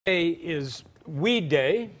Today is Weed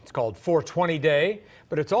Day. It's called 420 Day,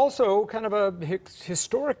 but it's also kind of a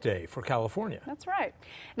historic day for California. That's right.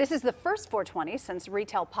 This is the first 420 since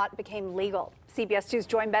retail pot became legal. CBS 2's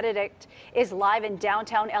Joy Benedict is live in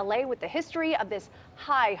downtown LA with the history of this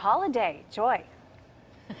high holiday. Joy.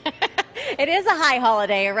 It is a high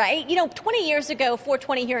holiday, right? 20 years ago,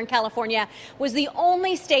 420 here in California was the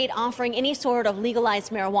only state offering any sort of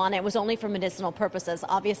legalized marijuana. It was only for medicinal purposes.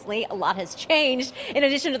 Obviously, a lot has changed in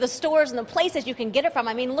addition to the stores and the places you can get it from.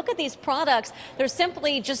 I mean, look at these products. They're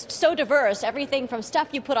simply just so diverse. Everything from stuff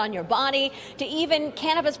you put on your body to even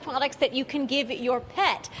cannabis products that you can give your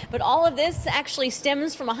pet. But all of this actually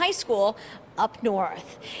stems from a high school up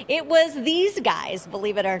north. It was these guys,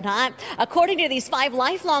 believe it or not. According to these 5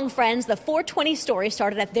 lifelong friends, the 420 story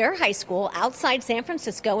started at their high school outside San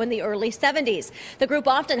Francisco in the early 70s. The group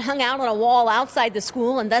often hung out on a wall outside the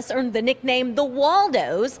school and thus earned the nickname the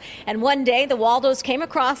Waldos. And one day the Waldos came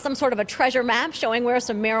across some sort of a treasure map showing where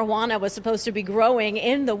some marijuana was supposed to be growing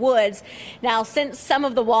in the woods. Now, since some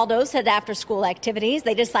of the Waldos had after school activities,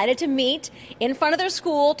 they decided to meet in front of their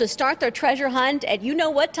school to start their treasure hunt at you know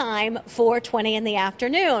what time, 4:20 in the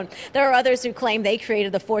afternoon. There are others who claim they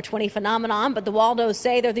created the 420 phenomenon, but the Waldos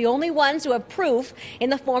say they're the only ones who have proof in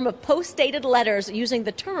the form of post-dated letters using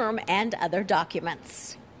the term and other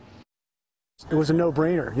documents. It was a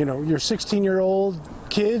no-brainer. You're 16-year-old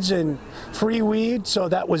kids and free weed, so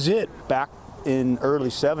that was it. Back in early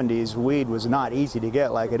 70s, weed was not easy to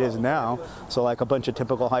get like it is now. So like a bunch of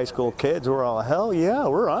typical high school kids, we're all, hell yeah,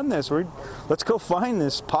 we're on this. Let's go find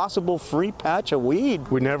this possible free patch of weed.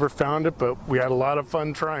 We never found it, but we had a lot of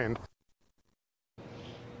fun trying.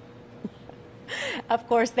 Of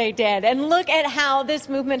course they did. And look at how this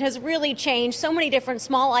movement has really changed. So many different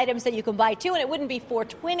small items that you can buy too. And it wouldn't be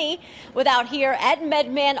 420 without here at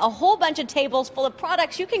MedMen a whole bunch of tables full of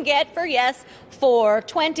products you can get for, yes,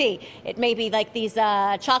 420. It may be like these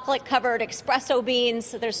chocolate covered espresso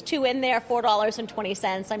beans. There's 2 in there,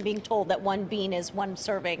 $4.20. I'm being told that 1 bean is 1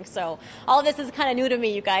 serving. So all of this is kind of new to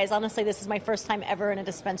me, you guys. Honestly, this is my first time ever in a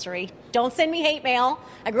dispensary. Don't send me hate mail.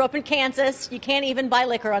 I grew up in Kansas. You can't even buy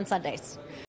liquor on Sundays.